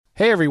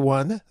Hey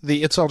everyone,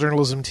 the It's All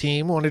Journalism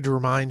team wanted to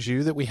remind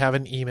you that we have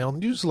an email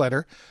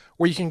newsletter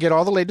where you can get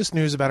all the latest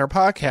news about our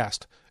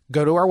podcast.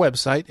 Go to our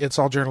website,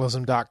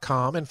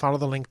 itsalljournalism.com, and follow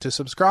the link to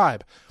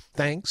subscribe.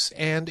 Thanks,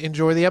 and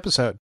enjoy the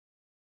episode.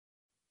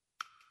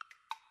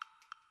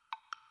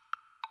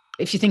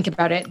 If you think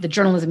about it, the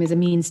journalism is a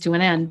means to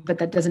an end, but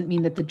that doesn't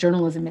mean that the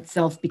journalism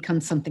itself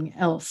becomes something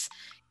else.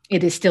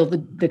 It is still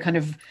the kind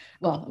of,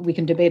 well, we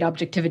can debate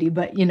objectivity,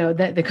 but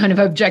the kind of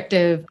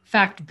objective,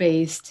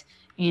 fact-based,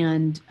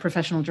 and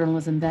professional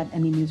journalism that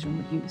any newsroom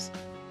would use.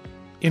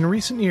 In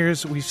recent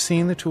years, we've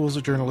seen the tools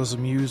of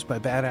journalism used by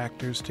bad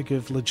actors to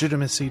give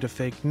legitimacy to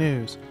fake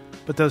news.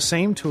 But those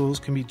same tools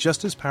can be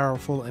just as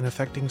powerful in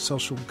affecting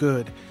social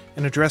good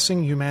and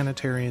addressing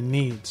humanitarian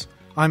needs.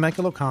 I'm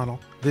Michael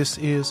O'Connell. This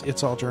is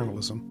It's All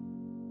Journalism.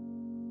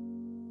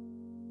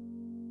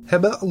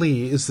 Heba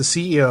Aly is the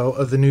CEO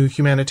of the new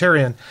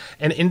Humanitarian,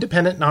 an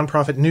independent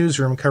nonprofit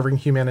newsroom covering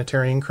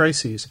humanitarian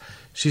crises.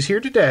 She's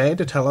here today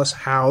to tell us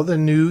how the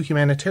new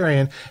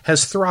Humanitarian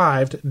has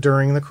thrived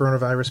during the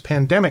coronavirus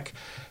pandemic.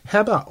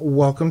 Heba,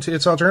 welcome to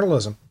It's All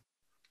Journalism.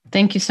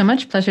 Thank you so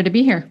much. Pleasure to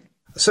be here.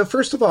 So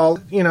first of all,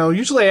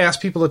 usually I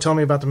ask people to tell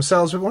me about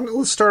themselves, but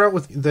let's start out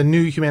with the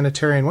new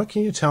Humanitarian. What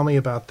can you tell me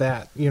about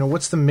that?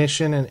 What's the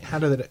mission and how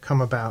did it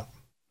come about?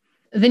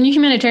 The New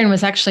Humanitarian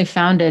was actually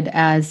founded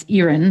as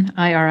IRIN,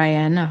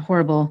 I-R-I-N, a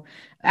horrible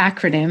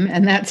acronym,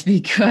 and that's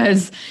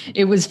because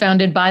it was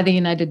founded by the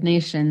United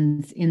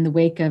Nations in the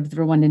wake of the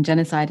Rwandan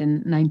genocide in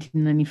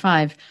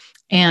 1995.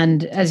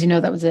 And as you know,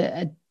 that was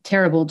a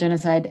terrible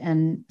genocide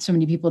and so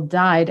many people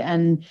died.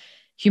 And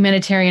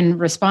humanitarian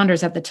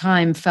responders at the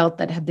time felt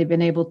that had they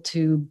been able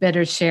to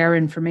better share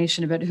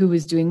information about who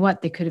was doing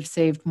what, they could have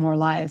saved more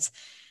lives.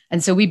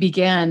 And so we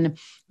began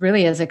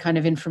really as a kind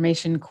of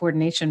information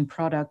coordination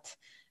product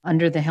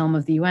under the helm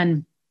of the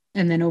UN.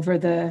 And then over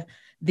the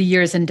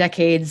years and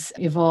decades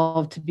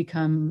evolved to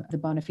become the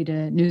bona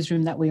fide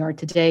newsroom that we are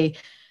today,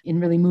 in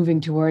really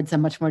moving towards a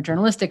much more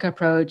journalistic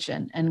approach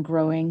and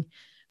growing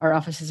our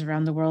offices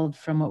around the world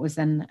from what was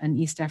then an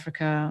East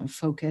Africa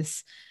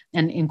focus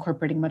and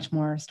incorporating much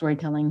more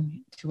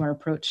storytelling to our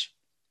approach.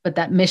 But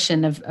that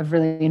mission of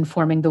really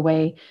informing the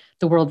way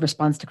the world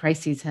responds to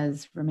crises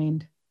has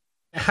remained.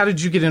 How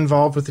did you get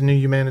involved with the new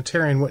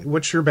Humanitarian?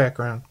 What's your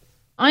background?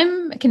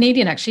 I'm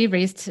Canadian, actually,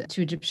 raised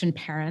to Egyptian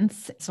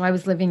parents. So I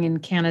was living in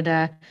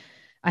Canada.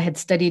 I had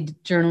studied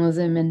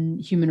journalism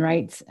and human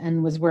rights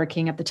and was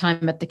working at the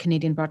time at the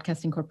Canadian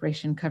Broadcasting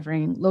Corporation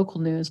covering local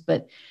news.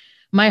 But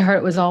my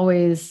heart was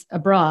always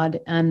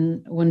abroad.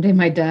 And one day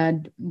my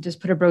dad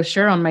just put a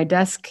brochure on my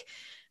desk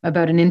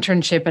about an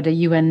internship at a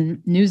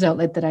UN news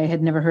outlet that I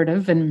had never heard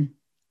of and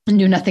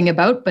knew nothing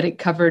about, but it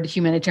covered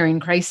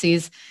humanitarian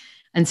crises.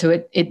 And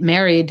so it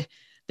married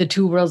the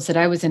two worlds that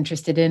I was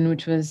interested in,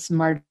 which was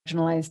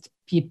marginalized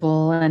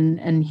people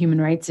and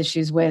human rights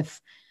issues with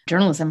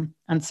journalism.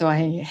 And so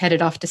I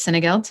headed off to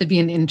Senegal to be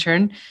an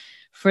intern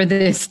for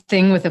this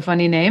thing with a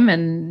funny name,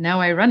 and now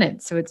I run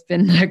it. So it's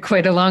been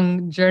quite a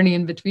long journey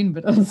in between,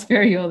 but I'll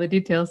spare you all the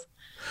details.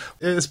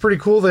 It's pretty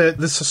cool that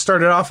this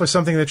started off with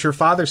something that your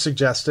father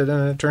suggested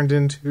and it turned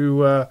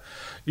into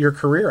your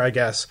career, I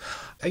guess.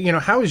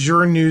 How is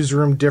your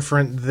newsroom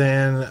different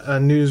than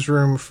a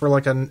newsroom for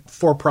like a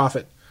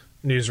for-profit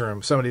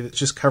newsroom, somebody that's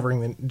just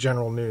covering the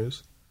general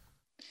news?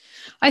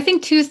 I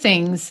think two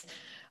things.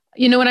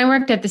 When I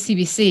worked at the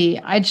CBC,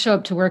 I'd show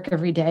up to work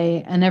every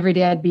day, and every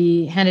day I'd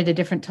be handed a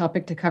different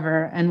topic to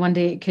cover. And one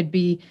day it could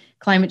be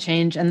climate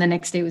change, and the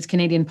next day it was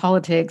Canadian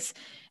politics.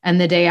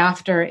 And the day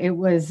after it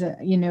was,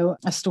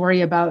 a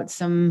story about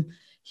some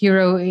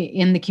hero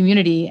in the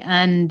community.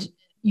 And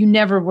you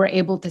never were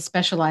able to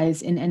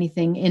specialize in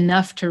anything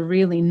enough to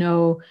really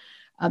know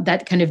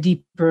that kind of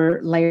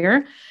deeper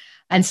layer.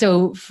 And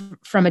so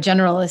from a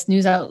generalist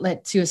news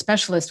outlet to a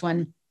specialist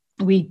one,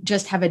 we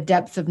just have a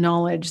depth of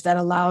knowledge that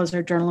allows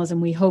our journalism,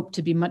 we hope,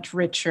 to be much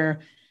richer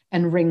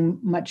and ring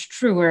much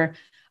truer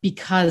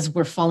because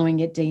we're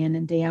following it day in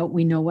and day out.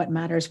 We know what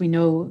matters. We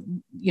know,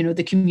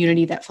 the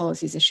community that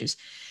follows these issues.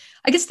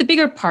 I guess the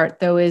bigger part,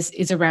 though,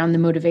 is around the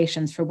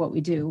motivations for what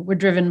we do. We're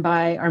driven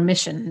by our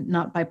mission,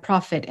 not by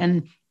profit.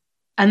 And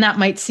that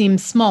might seem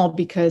small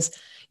because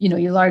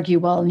you'll argue,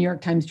 well, New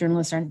York Times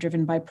journalists aren't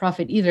driven by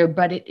profit either,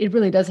 but it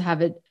really does have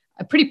a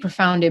pretty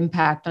profound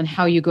impact on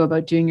how you go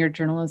about doing your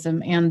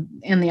journalism and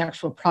the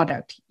actual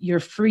product. You're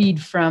freed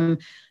from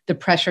the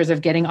pressures of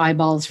getting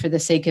eyeballs for the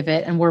sake of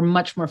it, and we're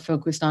much more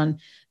focused on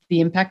the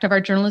impact of our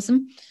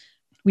journalism.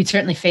 We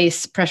certainly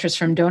face pressures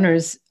from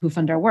donors who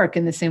fund our work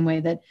in the same way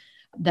that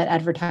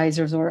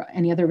advertisers or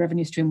any other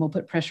revenue stream will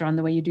put pressure on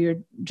the way you do your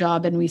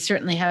job. And we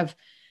certainly have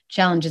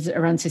challenges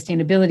around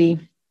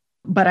sustainability.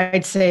 But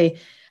I'd say,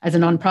 as a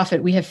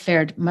nonprofit, we have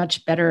fared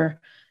much better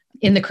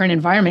in the current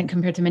environment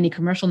compared to many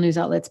commercial news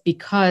outlets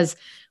because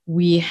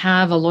we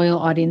have a loyal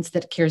audience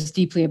that cares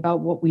deeply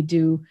about what we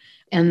do,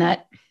 and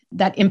that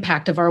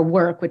impact of our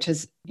work, which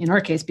has, in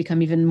our case,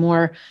 become even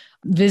more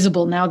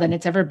visible now than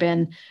it's ever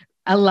been,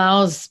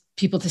 allows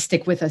people to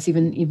stick with us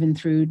even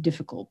through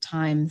difficult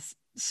times.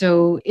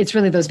 So it's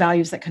really those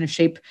values that kind of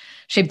shape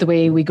the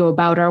way we go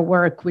about our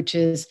work, which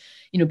is,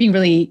 being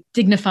really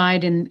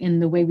dignified in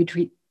the way we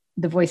treat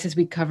the voices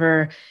we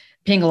cover,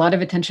 paying a lot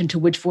of attention to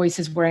which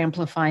voices we're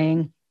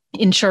amplifying,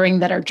 ensuring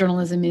that our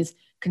journalism is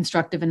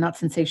constructive and not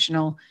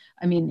sensational.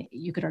 I mean,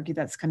 you could argue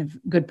that's kind of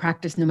good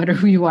practice no matter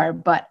who you are,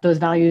 but those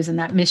values and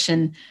that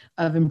mission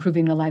of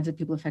improving the lives of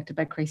people affected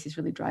by crises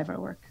really drive our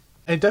work.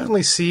 I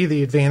definitely see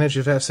the advantage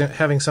of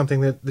having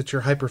something that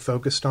you're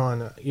hyper-focused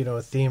on,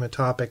 a theme, a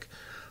topic,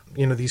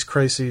 these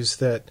crises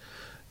that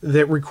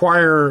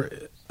require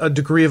a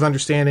degree of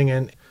understanding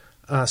and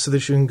so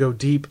that you can go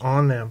deep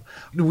on them.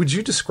 Would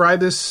you describe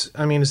this,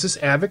 is this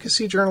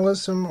advocacy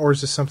journalism or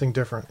is this something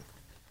different?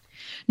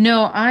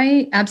 No,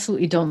 I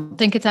absolutely don't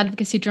think it's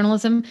advocacy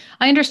journalism.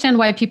 I understand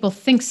why people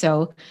think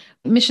so.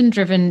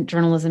 Mission-driven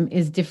journalism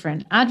is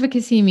different.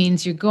 Advocacy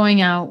means you're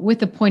going out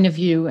with a point of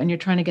view and you're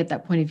trying to get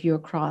that point of view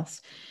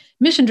across.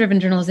 Mission-driven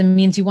journalism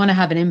means you want to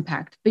have an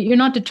impact, but you're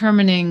not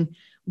determining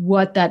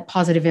what that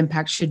positive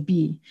impact should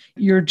be.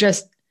 You're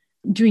just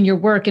doing your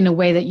work in a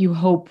way that you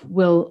hope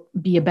will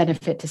be a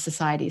benefit to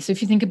society. So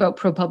if you think about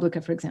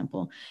ProPublica, for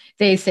example,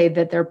 they say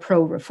that they're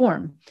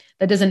pro-reform.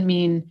 That doesn't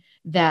mean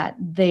that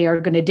they are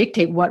going to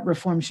dictate what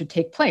reform should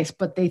take place,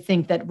 but they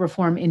think that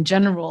reform in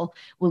general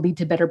will lead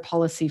to better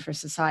policy for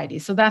society.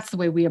 So that's the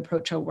way we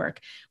approach our work.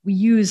 We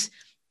use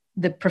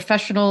the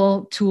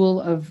professional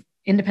tool of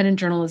independent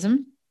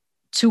journalism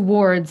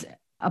towards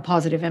a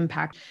positive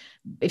impact.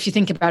 If you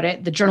think about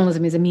it, the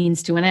journalism is a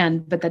means to an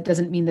end, but that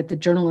doesn't mean that the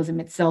journalism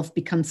itself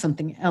becomes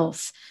something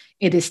else.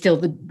 It is still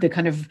the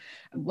kind of,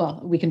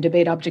 well, we can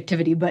debate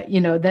objectivity, but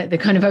the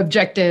kind of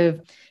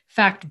objective,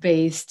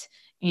 fact-based,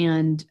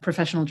 and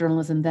professional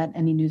journalism that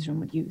any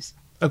newsroom would use.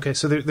 Okay,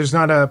 so there's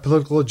not a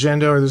political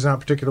agenda or there's not a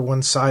particular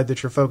one side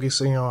that you're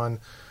focusing on,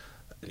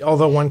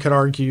 although one could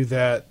argue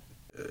that,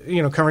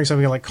 covering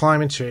something like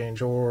climate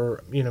change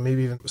or,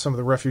 maybe even some of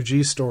the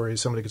refugee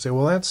stories, somebody could say,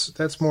 well,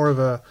 that's more of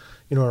a,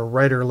 a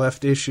right or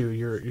left issue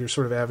you're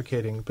sort of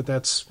advocating, but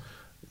that's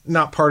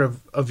not part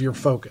of your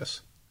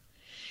focus.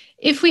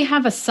 If we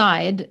have a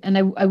side, and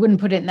I wouldn't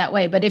put it in that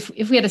way, but if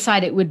we had a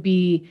side, it would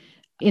be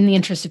in the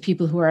interest of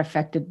people who are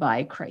affected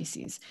by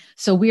crises.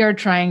 So we are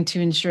trying to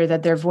ensure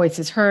that their voice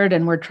is heard,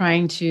 and we're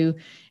trying to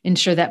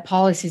ensure that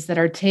policies that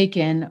are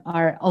taken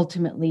are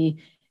ultimately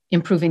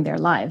improving their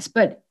lives.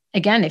 But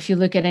again, if you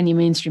look at any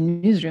mainstream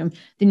newsroom,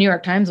 the New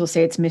York Times will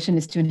say its mission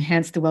is to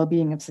enhance the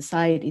well-being of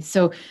society.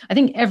 So I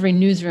think every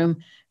newsroom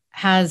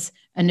has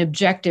an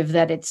objective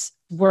that its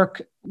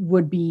work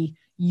would be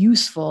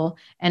useful,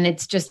 and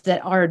it's just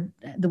that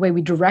the way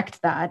we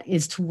direct that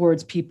is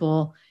towards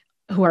people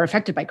who are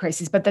affected by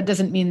crises. But that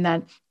doesn't mean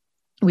that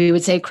we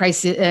would say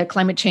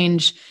climate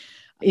change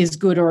is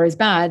good or is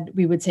bad.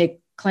 We would say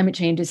climate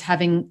change is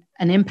having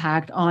an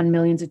impact on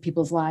millions of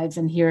people's lives,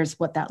 and here's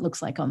what that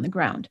looks like on the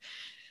ground.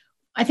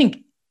 I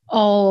think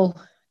all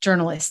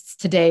journalists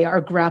today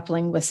are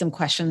grappling with some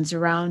questions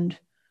around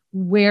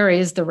where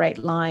is the right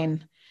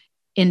line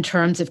in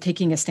terms of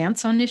taking a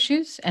stance on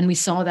issues. And we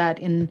saw that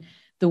in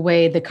the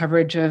way the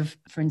coverage of,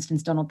 for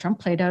instance, Donald Trump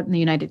played out in the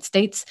United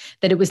States,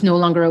 that it was no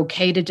longer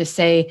okay to just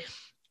say,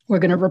 we're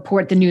going to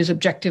report the news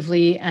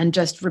objectively and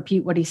just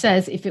repeat what he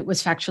says. If it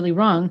was factually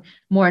wrong,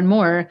 more and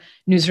more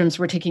newsrooms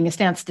were taking a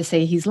stance to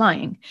say he's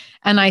lying.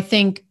 And I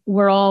think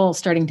we're all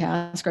starting to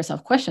ask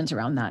ourselves questions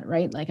around that,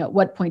 right? Like, at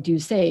what point do you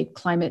say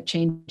climate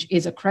change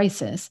is a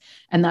crisis?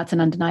 And that's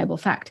an undeniable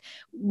fact.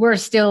 We're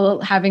still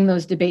having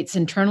those debates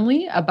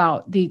internally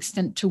about the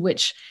extent to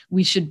which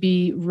we should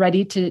be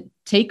ready to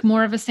take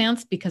more of a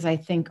stance, because I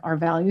think our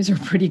values are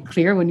pretty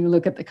clear when you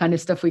look at the kind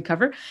of stuff we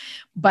cover.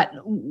 But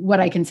what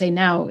I can say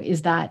now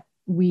is that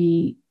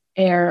we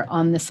err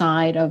on the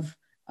side of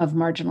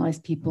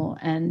marginalized people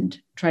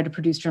and try to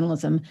produce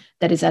journalism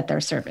that is at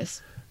their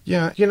service.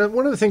 Yeah.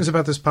 One of the things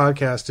about this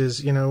podcast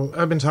is,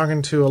 I've been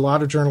talking to a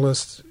lot of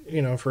journalists,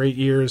 for 8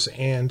 years.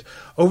 And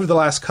over the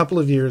last couple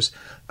of years,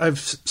 I've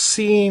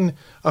seen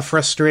a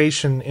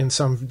frustration in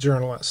some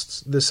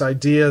journalists. This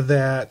idea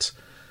that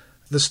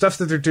the stuff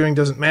that they're doing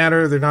doesn't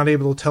matter. They're not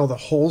able to tell the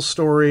whole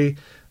story.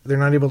 They're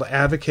not able to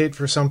advocate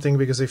for something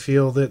because they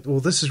feel that, well,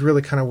 this is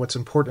really kind of what's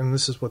important and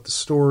this is what the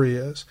story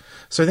is.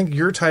 So I think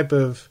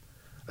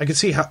I can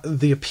see how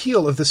the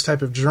appeal of this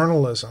type of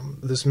journalism,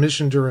 this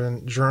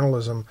mission-driven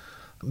journalism,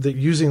 that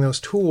using those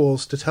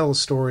tools to tell a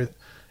story,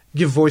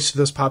 give voice to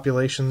those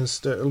populations,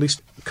 to at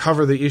least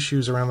cover the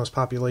issues around those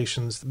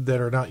populations that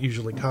are not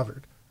usually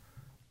covered.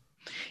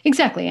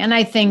 Exactly. And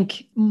I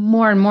think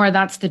more and more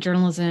that's the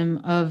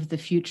journalism of the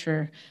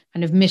future,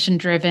 kind of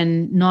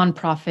mission-driven,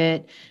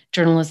 nonprofit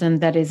journalism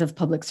that is of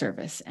public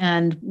service.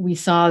 And we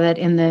saw that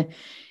in the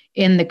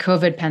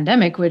COVID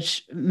pandemic,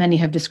 which many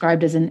have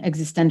described as an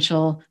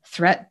existential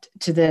threat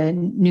to the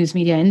news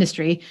media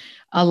industry,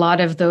 a lot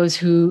of those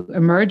who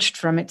emerged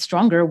from it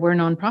stronger were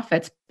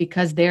nonprofits,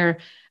 because their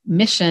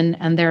mission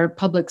and their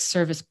public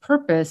service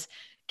purpose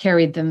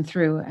carried them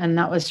through. And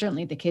that was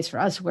certainly the case for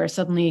us, where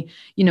suddenly,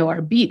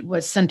 our beat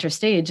was center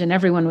stage and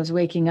everyone was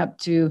waking up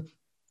to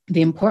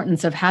the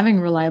importance of having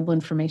reliable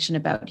information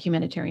about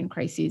humanitarian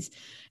crises.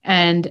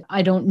 And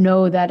I don't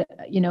know that,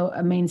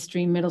 a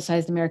mainstream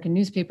middle-sized American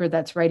newspaper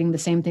that's writing the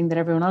same thing that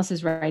everyone else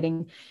is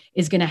writing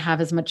is going to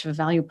have as much of a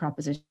value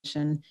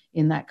proposition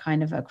in that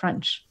kind of a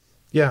crunch.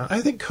 Yeah,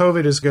 I think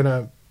COVID is going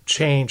to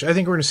change. I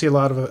think we're going to see a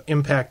lot of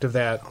impact of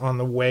that on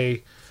the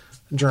way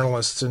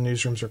journalists and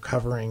newsrooms are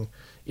covering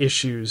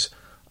issues,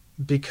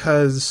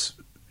 because,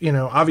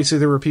 obviously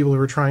there were people who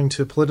were trying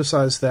to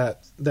politicize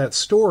that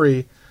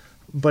story,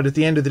 but at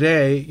the end of the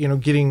day,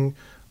 getting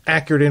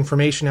accurate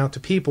information out to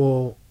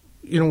people,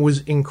 was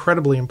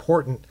incredibly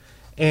important,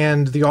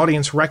 and the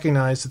audience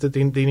recognized that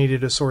they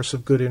needed a source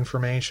of good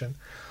information.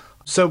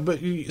 So, but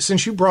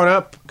since you brought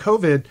up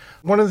COVID,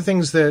 one of the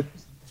things that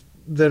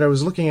I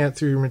was looking at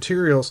through your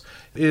materials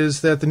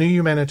is that the New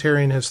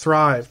Humanitarian has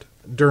thrived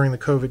during the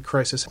COVID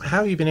crisis. How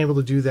have you been able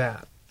to do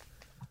that?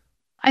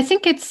 I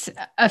think it's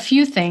a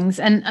few things,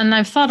 and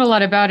I've thought a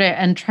lot about it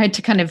and tried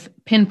to kind of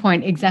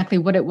pinpoint exactly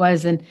what it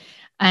was, and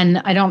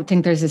I don't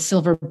think there's a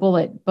silver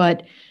bullet,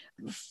 but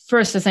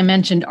first, as I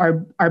mentioned,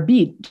 our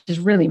beat just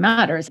really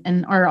matters.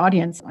 And our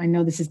audience, I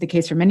know this is the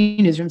case for many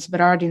newsrooms,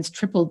 but our audience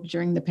tripled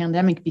during the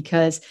pandemic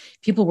because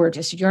people were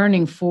just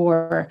yearning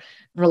for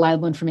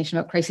reliable information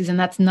about crises. And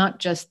that's not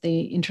just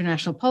the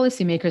international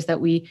policymakers that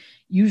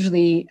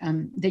usually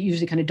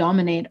kind of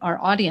dominate our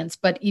audience,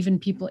 but even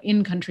people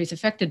in countries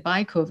affected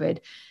by COVID.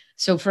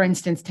 So for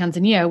instance,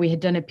 Tanzania, we had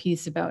done a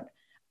piece about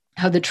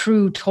how the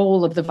true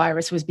toll of the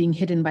virus was being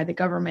hidden by the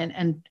government,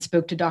 and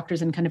spoke to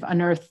doctors and kind of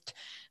unearthed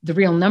the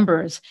real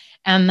numbers.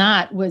 And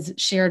that was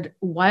shared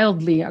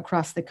wildly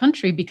across the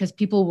country because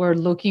people were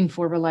looking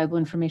for reliable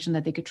information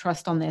that they could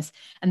trust on this,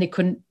 and they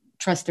couldn't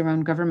trust their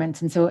own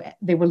governments. And so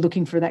they were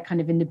looking for that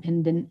kind of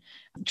independent,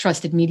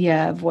 trusted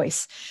media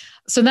voice.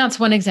 So that's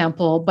one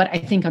example. But I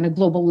think on a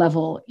global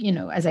level,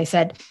 as I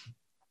said,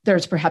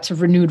 there's perhaps a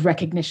renewed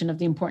recognition of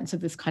the importance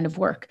of this kind of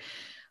work.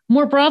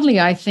 More broadly,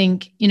 I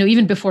think,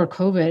 even before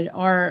COVID,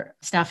 our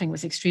staffing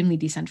was extremely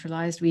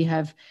decentralized. We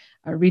have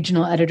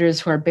regional editors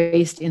who are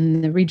based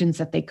in the regions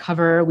that they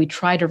cover. We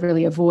try to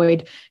really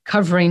avoid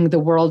covering the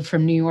world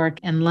from New York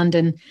and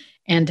London,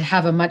 and to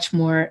have a much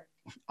more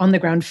on the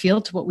ground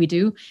feel to what we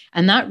do.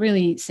 And that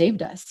really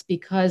saved us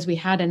because we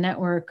had a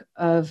network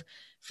of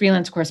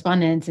freelance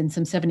correspondents in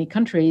some 70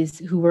 countries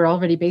who were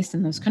already based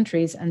in those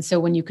countries. And so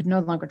when you could no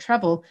longer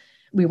travel,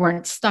 we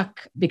weren't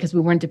stuck because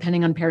we weren't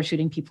depending on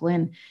parachuting people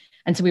in.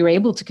 And so we were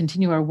able to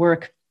continue our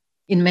work.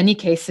 In many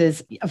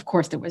cases, of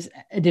course, there was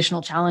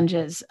additional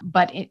challenges,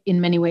 but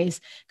in many ways,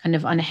 kind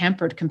of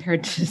unhampered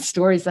compared to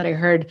stories that I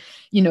heard,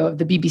 of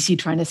the BBC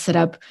trying to set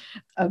up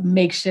a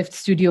makeshift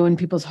studio in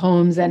people's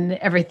homes and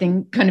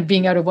everything kind of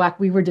being out of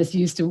whack. We were just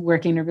used to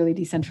working in a really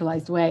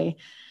decentralized way.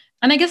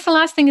 And I guess the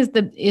last thing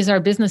is our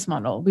business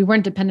model. We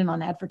weren't dependent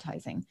on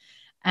advertising.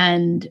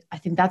 And I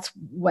think that's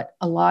what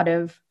a lot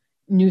of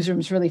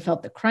newsrooms really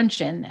felt the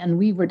crunch in, and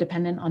we were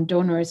dependent on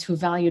donors who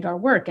valued our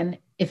work. And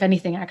if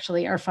anything,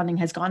 actually, our funding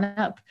has gone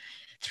up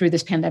through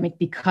this pandemic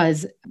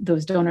because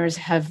those donors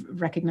have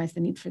recognized the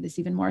need for this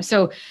even more.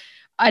 So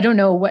I don't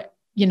know what,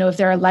 if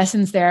there are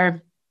lessons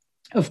there.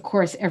 Of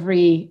course,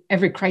 every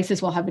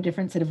crisis will have a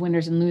different set of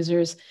winners and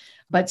losers.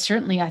 But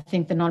certainly, I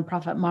think the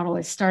nonprofit model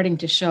is starting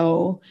to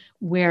show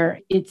where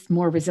it's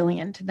more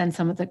resilient than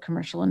some of the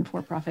commercial and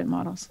for-profit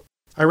models.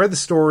 I read the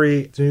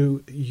story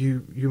the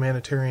New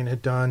Humanitarian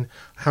had done,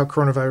 how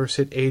coronavirus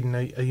hit aid in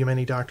a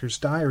Yemeni doctor's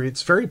diary.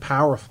 It's very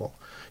powerful.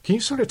 Can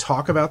you sort of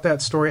talk about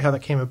that story, how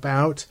that came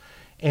about,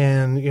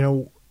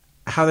 and,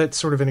 how that's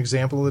sort of an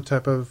example of the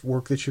type of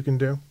work that you can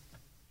do?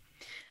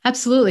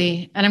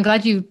 Absolutely. And I'm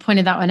glad you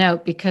pointed that one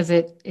out because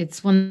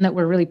it's one that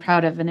we're really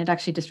proud of. And it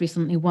actually just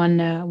recently won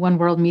one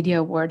World Media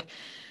Award.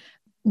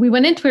 We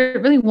went into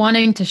it really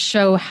wanting to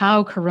show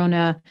how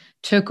Corona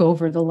took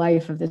over the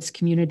life of this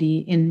community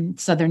in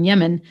southern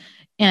Yemen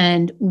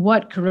and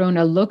what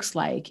Corona looks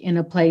like in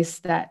a place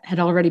that had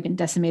already been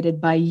decimated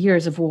by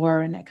years of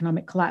war and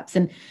economic collapse.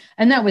 And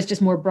that was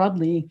just more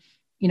broadly,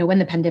 when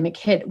the pandemic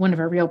hit, one of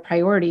our real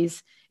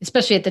priorities,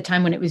 especially at the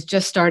time when it was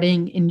just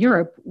starting in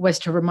Europe, was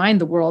to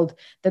remind the world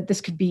that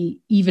this could be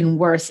even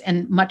worse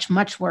and much,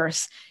 much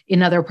worse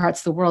in other parts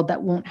of the world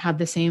that won't have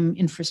the same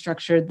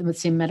infrastructure, the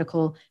same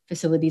medical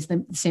facilities,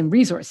 the same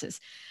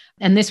resources.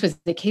 And this was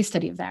the case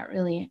study of that,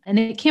 really. And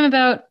it came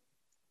about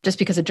just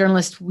because a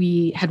journalist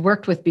we had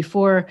worked with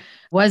before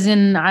was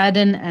in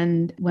Aden,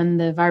 and when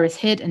the virus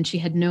hit, and she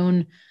had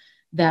known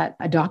that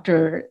a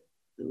doctor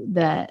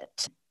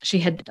that she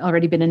had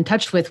already been in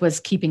touch with was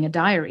keeping a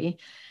diary.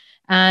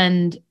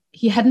 And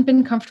he hadn't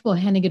been comfortable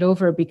handing it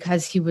over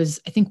because he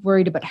was, I think,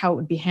 worried about how it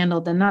would be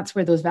handled. And that's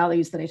where those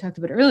values that I talked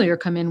about earlier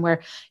come in,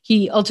 where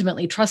he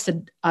ultimately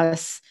trusted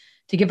us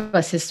to give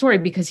us his story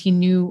because he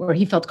knew, or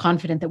he felt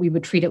confident that we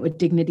would treat it with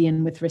dignity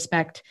and with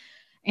respect.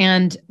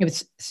 And it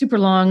was super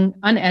long,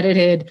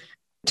 unedited. It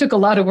took a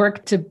lot of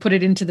work to put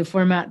it into the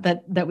format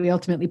that we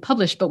ultimately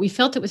published, but we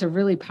felt it was a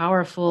really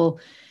powerful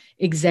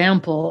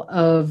example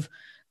of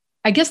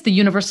I guess the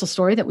universal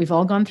story that we've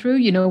all gone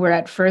through, where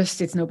at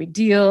first it's no big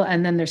deal,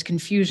 and then there's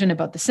confusion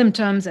about the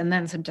symptoms, and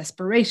then some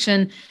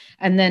desperation.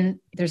 And then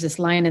there's this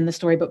line in the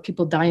story about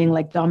people dying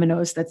like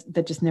dominoes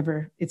that just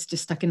never, it's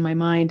just stuck in my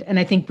mind. And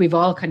I think we've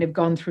all kind of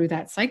gone through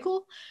that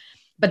cycle.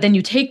 But then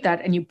you take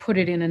that and you put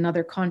it in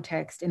another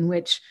context in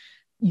which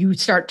you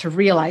start to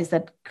realize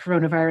that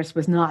coronavirus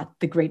was not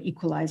the great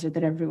equalizer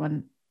that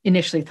everyone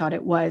initially thought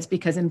it was,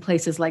 because in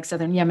places like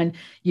southern Yemen,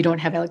 you don't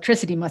have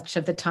electricity much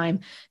of the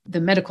time.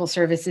 The medical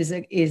service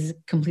is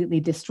completely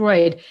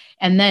destroyed.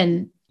 And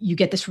then you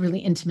get this really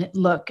intimate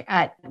look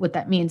at what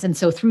that means. And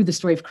so through the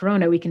story of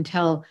Corona, we can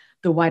tell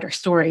the wider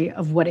story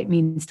of what it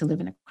means to live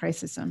in a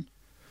crisis zone.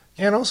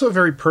 And also a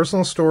very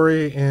personal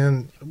story.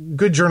 And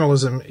good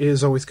journalism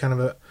is always kind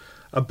of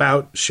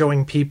about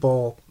showing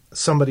people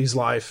somebody's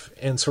life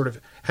and sort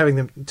of having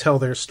them tell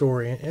their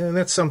story. And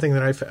that's something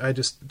that I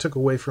just took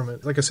away from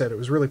it. Like I said, it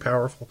was really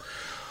powerful.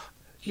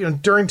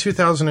 During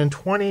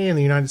 2020 in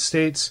the United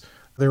States,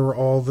 there were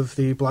all of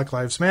the Black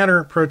Lives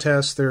Matter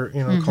protests, there,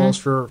 calls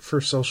for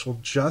social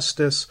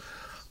justice.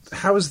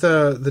 How has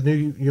the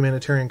new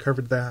Humanitarian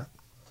covered that?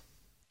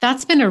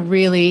 That's been a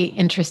really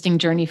interesting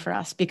journey for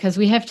us, because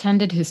we have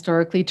tended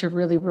historically to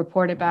really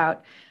report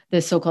about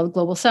the so-called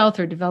global South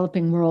or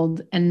developing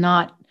world, and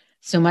not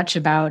so much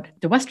about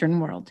the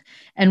Western world.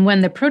 And when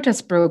the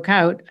protests broke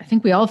out, I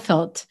think we all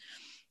felt,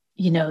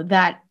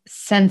 that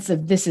sense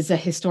of this is a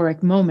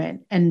historic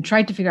moment, and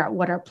tried to figure out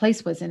what our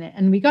place was in it.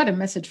 And we got a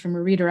message from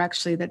a reader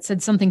actually that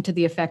said something to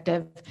the effect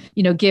of,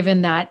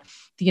 given that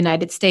the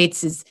United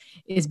States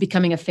is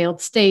becoming a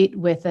failed state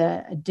with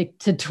a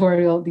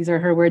dictatorial, these are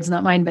her words,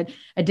 not mine, but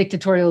a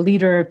dictatorial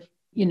leader,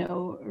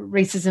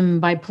 racism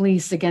by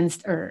police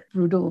against, or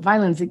brutal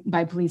violence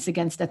by police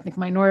against ethnic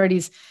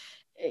minorities,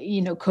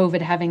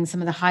 COVID having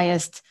some of the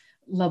highest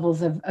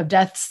levels of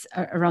deaths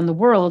around the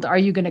world, are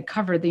you going to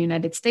cover the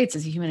United States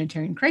as a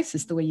humanitarian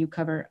crisis the way you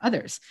cover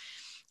others?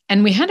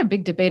 And we had a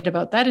big debate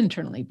about that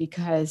internally,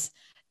 because,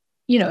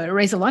 it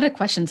raised a lot of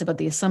questions about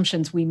the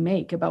assumptions we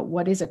make about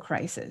what is a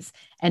crisis,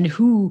 and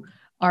who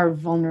are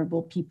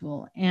vulnerable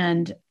people,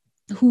 and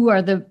who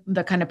are the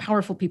kind of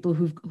powerful people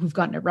who've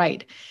gotten it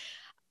right.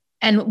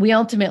 And we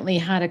ultimately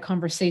had a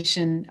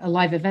conversation, a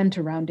live event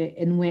around it,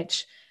 in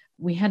which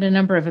we had a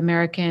number of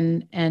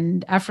American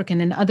and African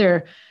and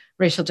other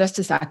racial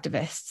justice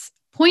activists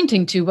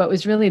pointing to what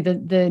was really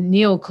the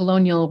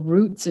neo-colonial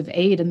roots of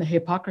aid and the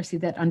hypocrisy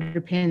that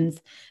underpins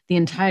the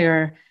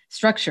entire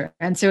structure.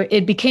 And so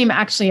it became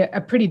actually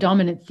a pretty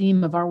dominant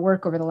theme of our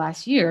work over the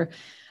last year,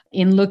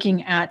 in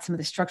looking at some of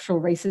the structural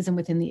racism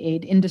within the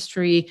aid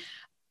industry,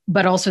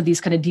 but also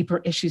these kind of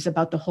deeper issues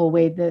about the whole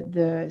way that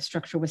the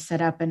structure was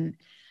set up, and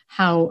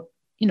how,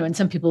 in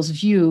some people's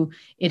view,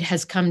 it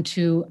has come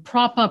to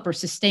prop up or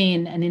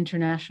sustain an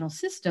international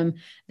system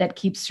that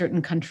keeps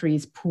certain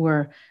countries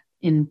poor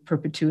in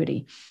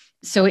perpetuity.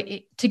 So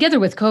together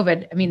with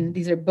COVID,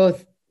 these are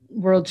both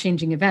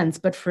world-changing events,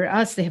 but for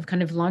us, they have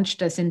kind of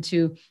launched us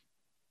into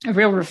a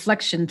real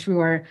reflection through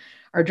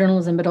our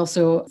journalism, but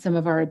also some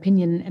of our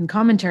opinion and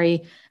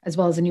commentary, as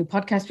well as a new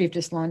podcast we've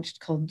just launched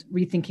called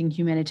Rethinking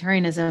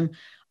Humanitarianism,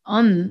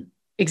 on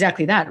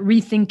exactly that,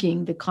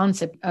 rethinking the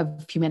concept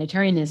of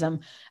humanitarianism,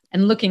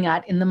 and looking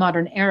at, in the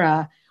modern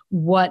era,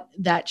 what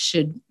that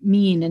should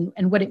mean,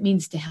 and what it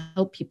means to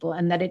help people,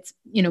 and that it's,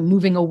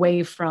 moving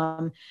away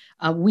from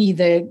we,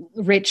 the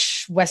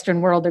rich Western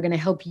world, are going to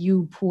help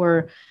you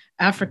poor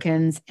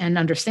Africans, and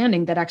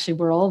understanding that actually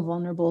we're all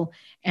vulnerable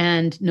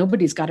and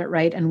nobody's got it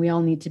right, and we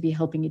all need to be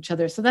helping each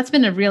other. So that's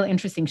been a real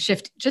interesting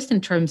shift, just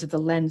in terms of the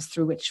lens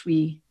through which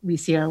we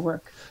see our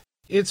work.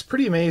 It's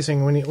pretty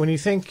amazing when you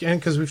think, and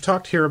because we've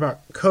talked here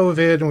about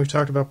COVID, and we've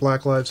talked about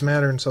Black Lives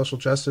Matter and social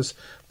justice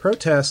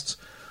protests,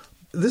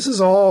 this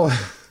is all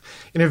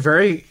in a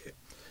very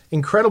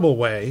incredible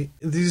way.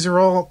 These are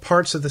all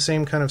parts of the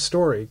same kind of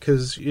story,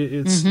 because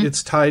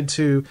it's tied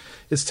to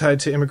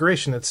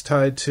immigration, it's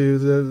tied to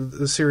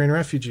the Syrian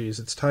refugees,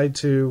 it's tied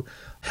to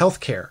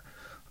healthcare,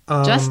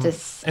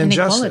 justice and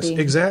inequality. Justice,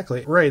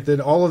 exactly right. That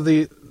all of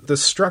the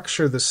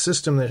structure, the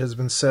system that has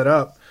been set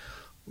up,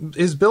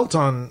 is built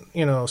on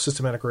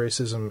systematic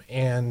racism,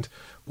 and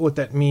what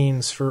that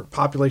means for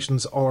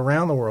populations all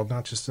around the world,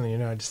 not just in the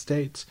United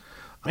States.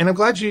 And I'm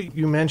glad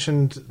you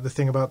mentioned the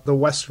thing about the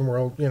Western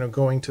world,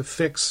 going to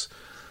fix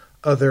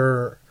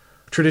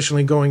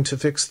traditionally going to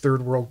fix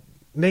third world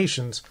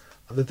nations,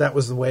 that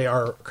was the way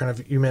our kind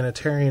of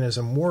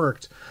humanitarianism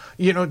worked.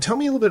 Tell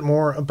me a little bit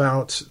more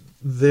about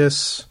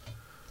this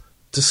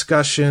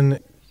discussion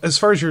as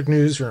far as your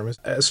newsroom,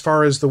 as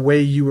far as the way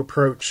you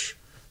approach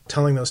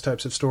telling those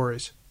types of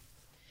stories.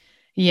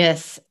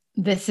 Yes,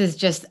 this is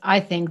just, I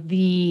think,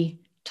 the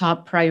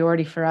top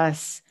priority for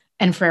us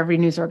and for every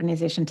news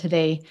organization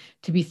today,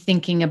 to be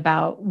thinking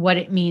about what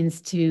it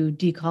means to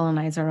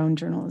decolonize our own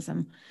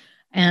journalism.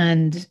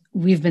 And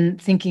we've been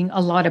thinking a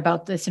lot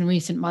about this in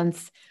recent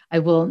months. I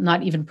will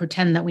not even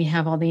pretend that we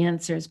have all the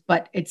answers,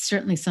 but it's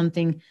certainly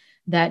something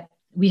that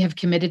we have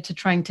committed to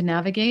trying to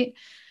navigate.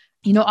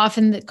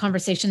 Often the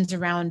conversations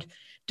around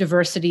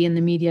diversity in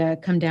the media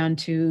come down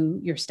to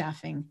your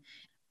staffing.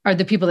 are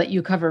the people that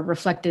you cover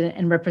reflected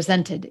and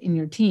represented in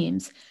your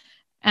teams?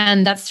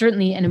 And that's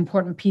certainly an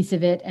important piece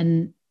of it.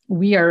 And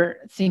we are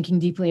thinking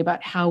deeply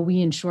about how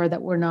we ensure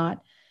that we're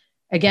not,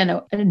 again,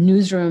 a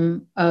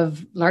newsroom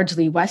of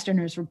largely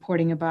Westerners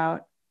reporting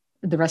about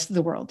the rest of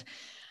the world.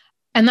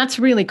 And that's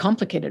really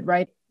complicated,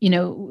 right?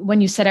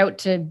 When you set out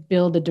to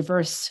build a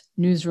diverse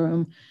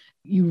newsroom,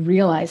 you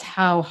realize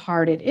how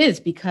hard it is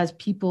because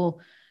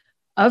people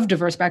of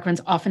diverse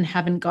backgrounds often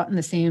haven't gotten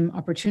the same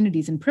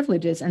opportunities and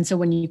privileges. And so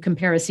when you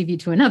compare a CV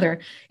to another,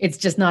 it's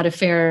just not a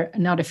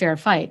fair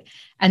fight.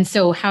 And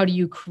so how do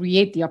you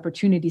create the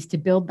opportunities to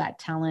build that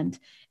talent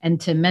and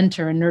to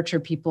mentor and nurture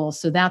people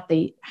so that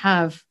they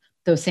have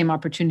those same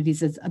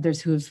opportunities as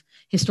others who have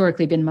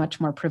historically been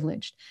much more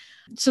privileged?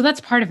 So that's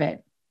part of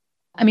it.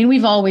 I mean,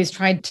 we've always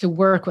tried to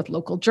work with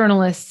local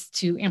journalists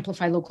to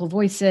amplify local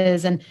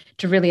voices and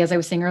to really, as I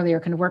was saying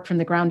earlier, kind of work from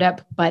the ground up.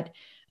 But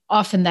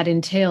often that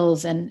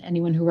entails, and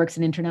anyone who works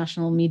in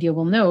international media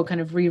will know, kind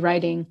of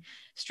rewriting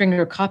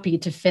Stringer copy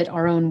to fit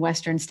our own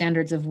Western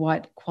standards of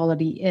what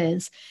quality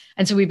is.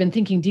 And so we've been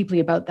thinking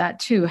deeply about that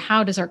too.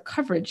 How does our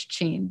coverage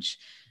change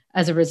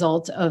as a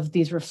result of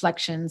these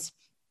reflections?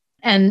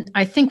 And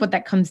I think what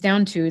that comes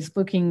down to is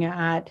looking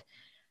at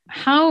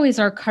how is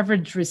our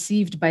coverage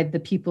received by the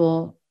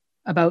people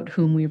about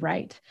whom we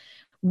write?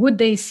 Would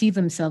they see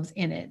themselves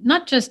in it?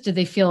 Not just do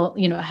they feel,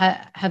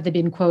 have they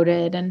been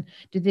quoted and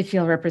do they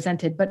feel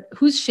represented, but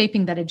who's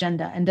shaping that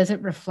agenda and does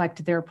it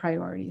reflect their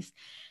priorities?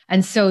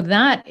 And so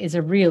that is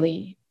a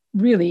really,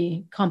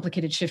 really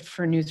complicated shift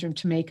for a newsroom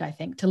to make, I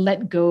think, to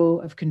let go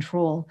of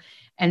control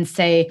and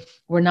say,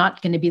 we're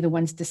not going to be the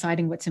ones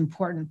deciding what's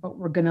important, but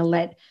we're going to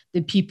let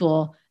the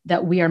people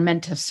that we are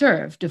meant to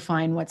serve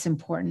define what's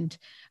important.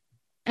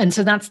 And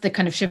so that's the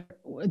kind of shift,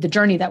 the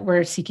journey that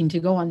we're seeking to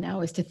go on now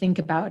is to think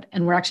about,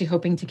 and we're actually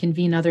hoping to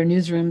convene other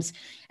newsrooms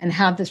and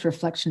have this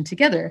reflection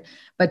together,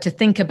 but to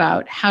think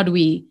about how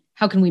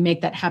can we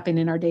make that happen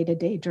in our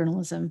day-to-day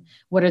journalism?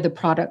 What are the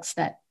products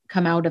that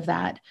come out of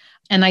that?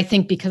 And I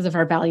think because of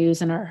our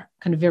values and our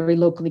kind of very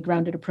locally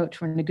grounded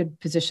approach, we're in a good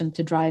position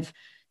to drive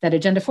that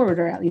agenda forward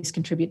or at least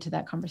contribute to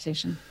that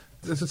conversation.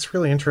 It's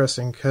really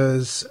interesting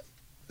because,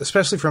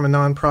 especially from a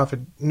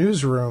nonprofit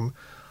newsroom,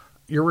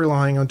 you're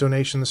relying on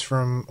donations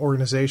from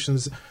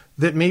organizations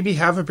that maybe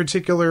have a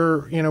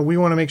particular, we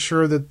want to make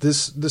sure that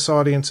this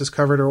audience is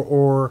covered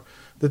or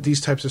that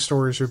these types of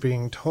stories are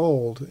being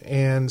told.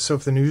 And so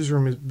if the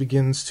newsroom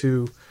begins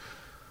to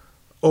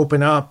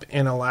open up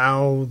and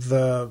allow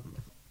the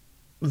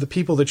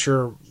people that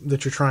you're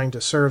trying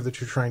to serve, that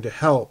you're trying to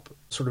help,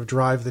 sort of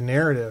drive the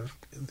narrative,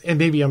 and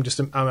maybe I'm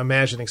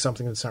imagining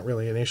something that's not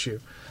really an issue.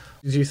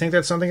 Do you think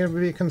that's something that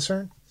would be a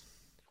concern?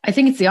 I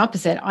think it's the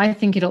opposite. I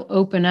think it'll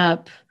open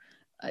up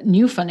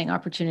new funding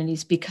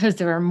opportunities because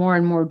there are more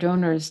and more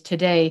donors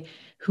today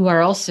who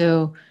are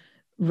also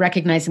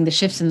recognizing the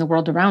shifts in the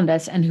world around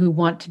us and who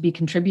want to be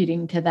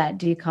contributing to that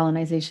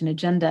decolonization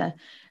agenda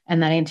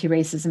and that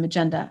anti-racism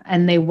agenda.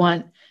 And they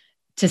want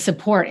to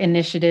support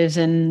initiatives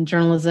in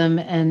journalism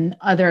and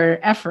other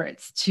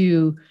efforts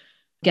to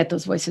get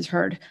those voices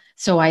heard.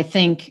 So I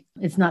think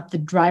it's not the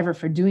driver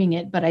for doing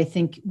it, but I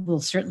think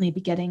we'll certainly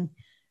be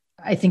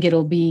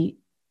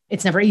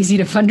it's never easy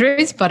to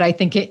fundraise, but I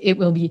think it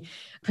will be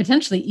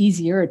potentially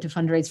easier to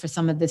fundraise for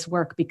some of this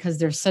work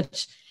because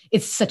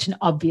it's such an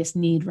obvious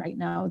need right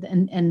now.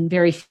 And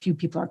very few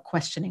people are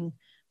questioning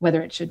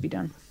whether it should be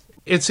done.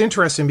 It's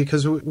interesting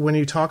because when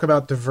you talk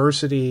about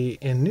diversity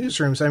in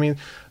newsrooms, I mean,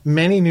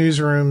 many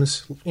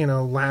newsrooms,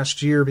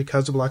 last year,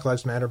 because of Black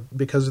Lives Matter,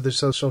 because of the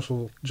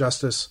social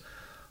justice,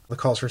 the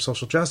calls for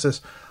social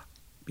justice,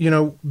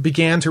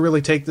 began to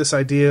really take this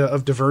idea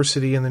of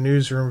diversity in the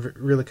newsroom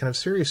really kind of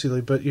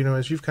seriously. But,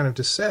 as you've kind of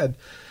just said,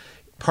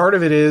 part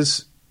of it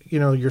is,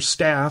 your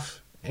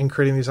staff and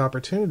creating these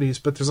opportunities,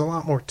 but there's a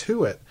lot more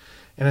to it.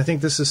 And I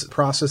think this is a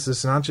process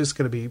that's not just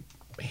going to be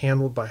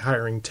handled by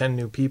hiring 10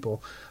 new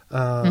people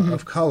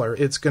of color.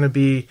 It's going to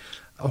be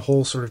a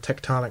whole sort of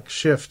tectonic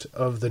shift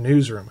of the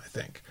newsroom, I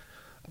think.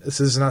 This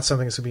is not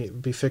something that's going to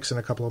be fixed in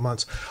a couple of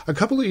months. A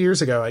couple of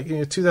years ago,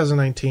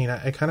 2019,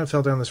 I kind of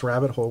fell down this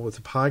rabbit hole with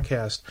the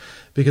podcast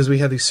because we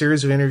had these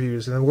series of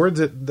interviews, and the word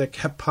that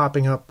kept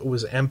popping up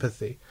was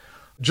empathy.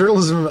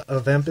 Journalism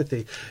of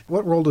empathy.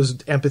 What role does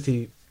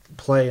empathy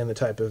play in the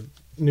type of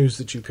news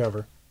that you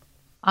cover?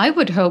 I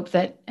would hope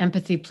that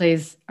empathy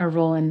plays a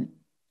role in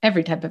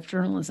every type of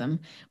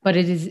journalism, but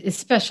it is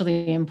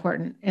especially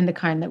important in the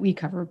kind that we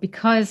cover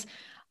because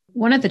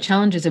one of the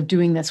challenges of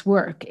doing this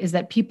work is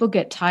that people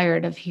get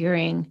tired of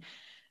hearing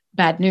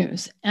bad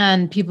news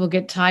and people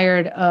get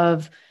tired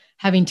of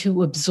having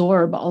to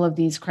absorb all of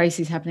these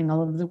crises happening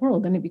all over the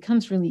world. And it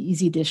becomes really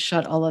easy to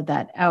shut all of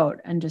that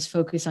out and just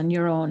focus on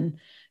your own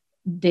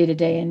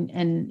day-to-day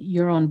and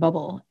your own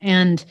bubble.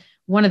 And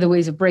one of the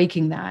ways of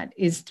breaking that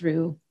is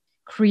through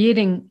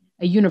creating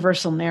a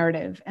universal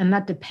narrative. And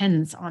that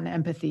depends on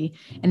empathy.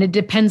 And it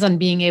depends on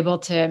being able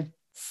to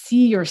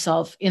see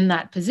yourself in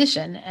that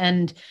position.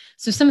 And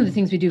so some of the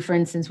things we do, for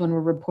instance, when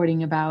we're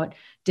reporting about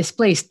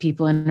displaced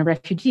people in a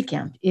refugee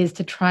camp, is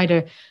to try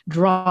to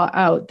draw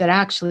out that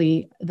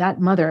actually that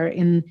mother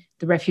in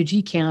the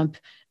refugee camp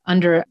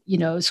under,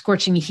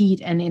 scorching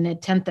heat and in a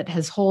tent that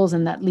has holes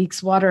and that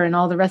leaks water and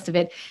all the rest of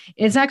it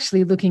is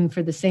actually looking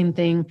for the same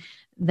thing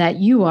that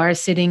you are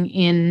sitting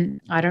in,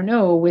 I don't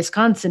know,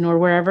 Wisconsin or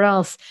wherever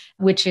else,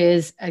 which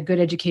is a good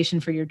education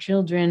for your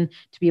children,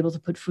 to be able to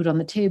put food on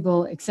the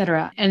table, et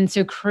cetera. And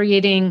so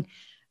creating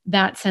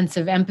that sense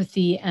of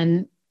empathy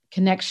and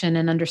connection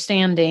and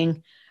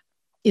understanding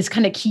is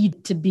kind of key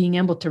to being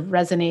able to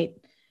resonate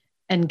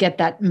and get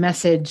that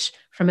message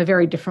from a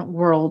very different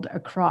world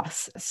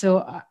across.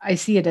 So I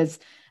see it as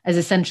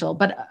essential.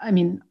 But I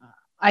mean,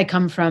 I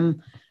come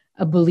from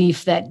a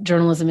belief that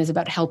journalism is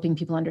about helping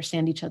people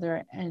understand each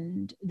other,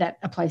 and that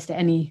applies to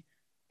any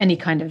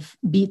kind of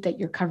beat that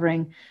you're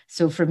covering.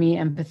 So for me,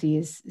 empathy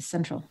is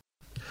central.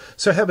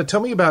 So Heba, tell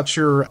me about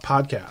your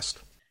podcast.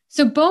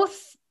 So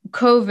both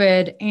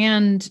COVID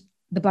and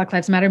the Black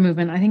Lives Matter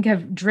movement, I think,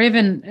 have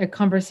driven a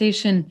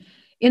conversation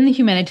in the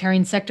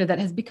humanitarian sector that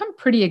has become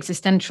pretty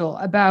existential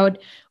about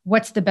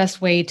what's the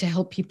best way to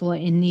help people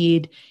in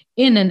need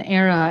in an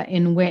era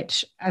in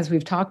which, as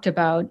we've talked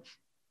about,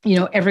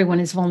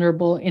 everyone is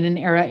vulnerable, in an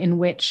era in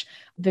which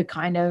the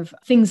kind of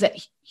things that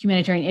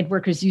humanitarian aid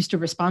workers used to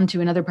respond to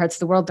in other parts of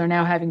the world, they're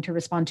now having to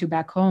respond to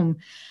back home.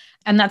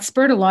 And that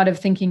spurred a lot of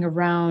thinking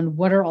around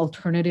what are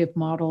alternative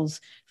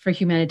models for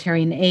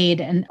humanitarian aid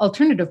and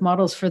alternative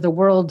models for the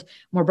world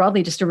more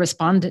broadly, just to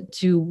respond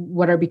to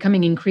what are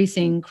becoming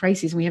increasing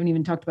crises. And we haven't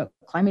even talked about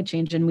climate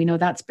change, and we know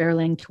that's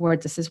barreling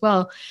towards us as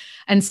well.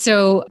 And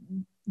so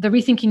the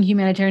Rethinking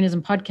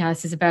Humanitarianism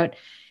podcast is about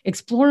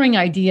exploring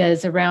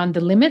ideas around the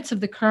limits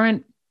of the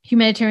current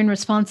humanitarian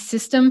response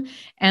system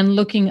and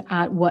looking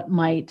at what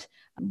might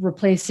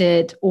replace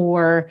it,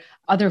 or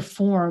other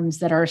forms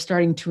that are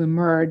starting to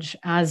emerge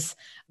as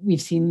we've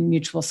seen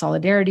mutual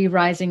solidarity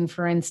rising,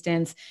 for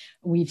instance.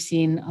 We've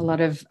seen a lot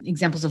of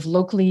examples of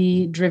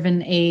locally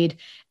driven aid.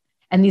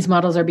 And these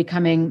models are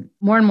becoming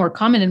more and more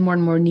common and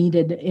more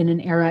needed in an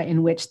era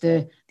in which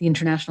the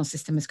international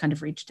system has kind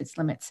of reached its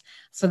limits.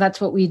 So that's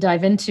what we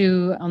dive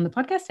into on the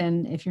podcast.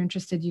 And if you're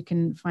interested, you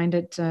can find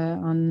it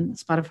on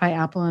Spotify,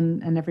 Apple,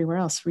 and everywhere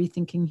else,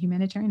 Rethinking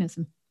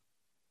Humanitarianism.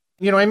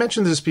 I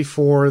mentioned this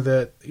before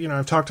that,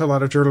 I've talked to a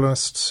lot of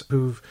journalists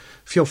who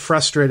feel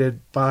frustrated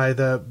by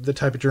the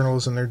type of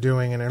journalism they're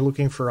doing, and are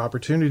looking for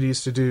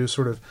opportunities to do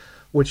sort of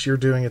what you're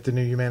doing at the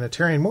New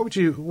Humanitarian.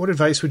 What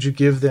advice would you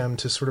give them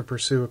to sort of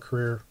pursue a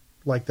career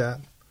like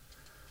that?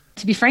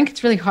 To be frank,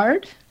 it's really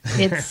hard.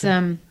 It's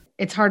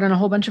hard on a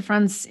whole bunch of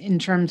fronts in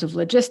terms of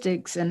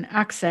logistics and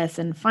access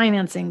and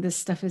financing. This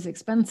stuff is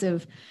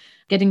expensive,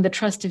 getting the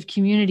trust of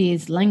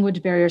communities,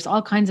 language barriers,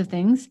 all kinds of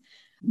things.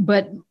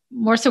 But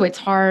more so, it's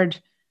hard,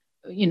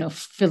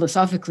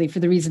 philosophically, for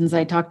the reasons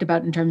I talked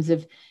about in terms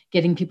of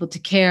getting people to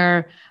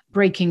care,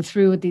 breaking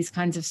through with these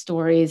kinds of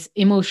stories.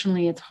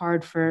 Emotionally, it's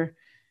hard for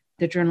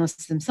the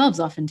journalists themselves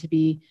often to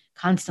be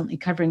constantly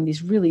covering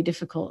these really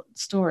difficult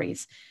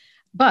stories.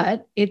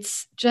 But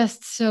it's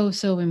just so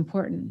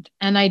important.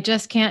 And I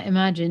just can't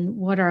imagine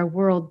what our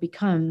world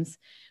becomes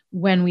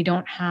when we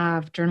don't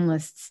have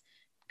journalists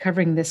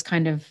covering this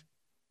kind of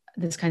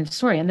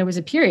story. And there was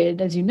a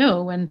period, as you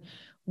know,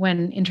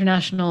 when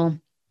international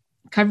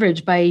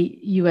coverage by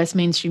US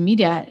mainstream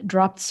media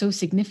dropped so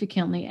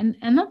significantly.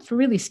 And that's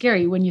really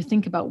scary when you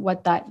think about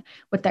what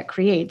that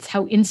creates,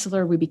 how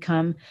insular we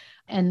become.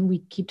 And we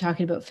keep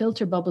talking about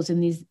filter bubbles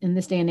in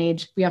this day and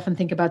age. We often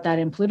think about that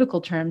in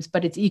political terms,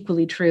 but it's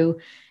equally true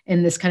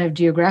in this kind of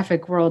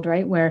geographic world,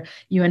 right? Where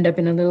you end up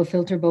in a little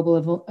filter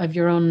bubble of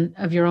your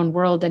own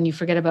world, and you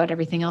forget about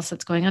everything else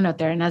that's going on out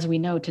there. And as we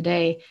know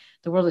today,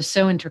 the world is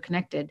so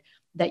interconnected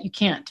that you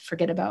can't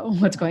forget about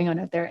what's going on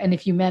out there. And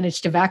if you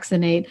manage to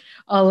vaccinate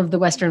all of the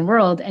Western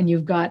world and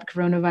you've got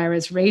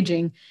coronavirus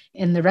raging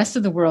in the rest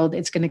of the world,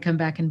 it's going to come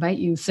back and bite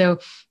you. So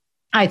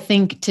I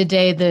think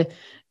today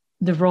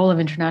the role of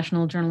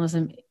international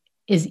journalism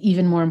is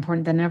even more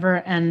important than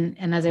ever. And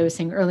as I was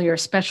saying earlier,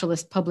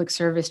 specialist public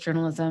service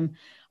journalism,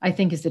 I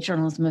think, is the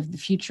journalism of the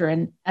future.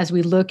 And as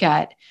we look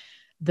at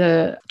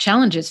the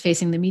challenges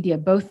facing the media,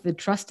 both the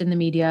trust in the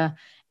media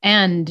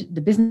and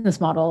the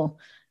business model,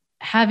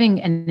 having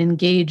an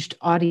engaged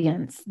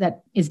audience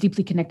that is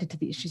deeply connected to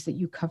the issues that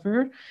you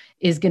cover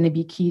is going to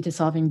be key to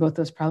solving both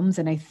those problems.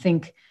 And I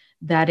think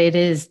that it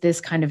is this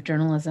kind of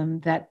journalism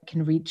that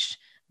can reach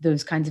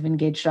those kinds of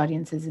engaged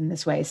audiences in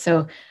this way.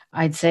 So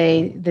I'd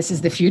say this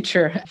is the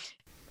future.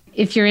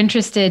 If you're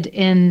interested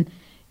in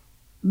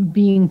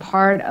being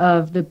part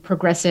of the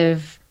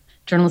progressive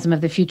journalism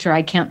of the future,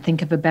 I can't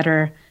think of a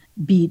better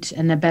beat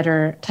and a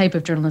better type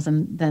of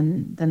journalism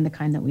than the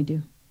kind that we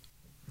do.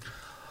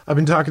 I've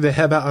been talking to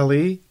Heba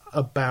Aly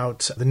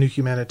about the New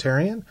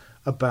Humanitarian,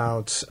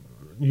 about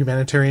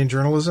humanitarian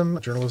journalism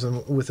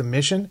with a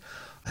mission.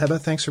 Heba,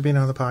 thanks for being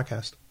on the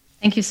podcast.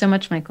 Thank you so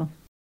much, Michael.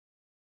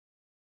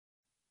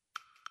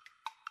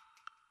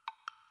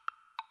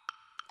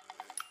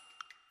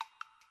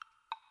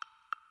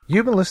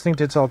 You've been listening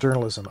to It's All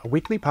Journalism, a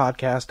weekly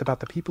podcast about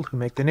the people who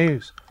make the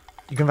news.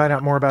 You can find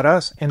out more about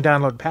us and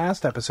download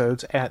past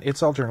episodes at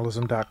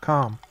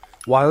itsalljournalism.com.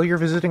 While you're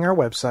visiting our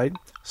website,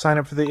 sign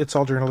up for the It's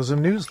All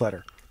Journalism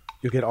newsletter.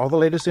 You'll get all the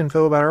latest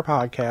info about our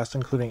podcast,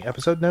 including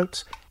episode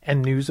notes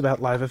and news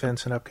about live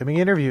events and upcoming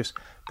interviews.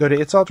 Go to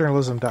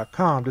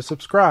itsalljournalism.com to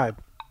subscribe.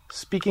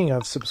 Speaking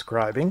of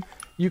subscribing,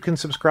 you can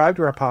subscribe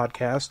to our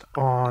podcast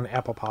on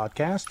Apple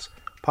Podcasts,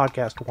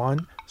 Podcast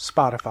One,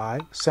 Spotify,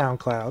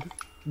 SoundCloud,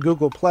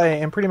 Google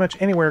Play, and pretty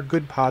much anywhere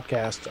good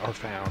podcasts are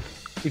found.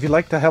 If you'd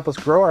like to help us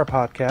grow our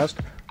podcast,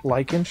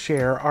 like and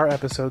share our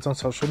episodes on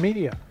social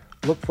media.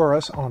 Look for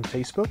us on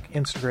Facebook,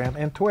 Instagram,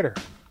 and Twitter.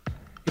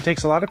 It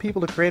takes a lot of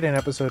people to create an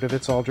episode of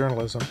It's All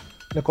Journalism.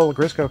 Nicole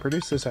Grisco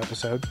produced this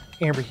episode.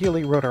 Amber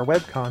Healy wrote our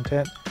web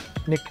content.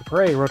 Nick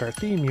Capre wrote our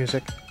theme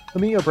music.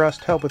 Lamia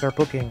Brust helped with our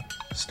booking.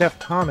 Steph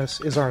Thomas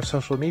is our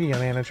social media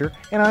manager.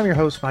 And I'm your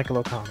host, Michael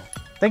O'Connell.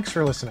 Thanks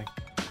for listening.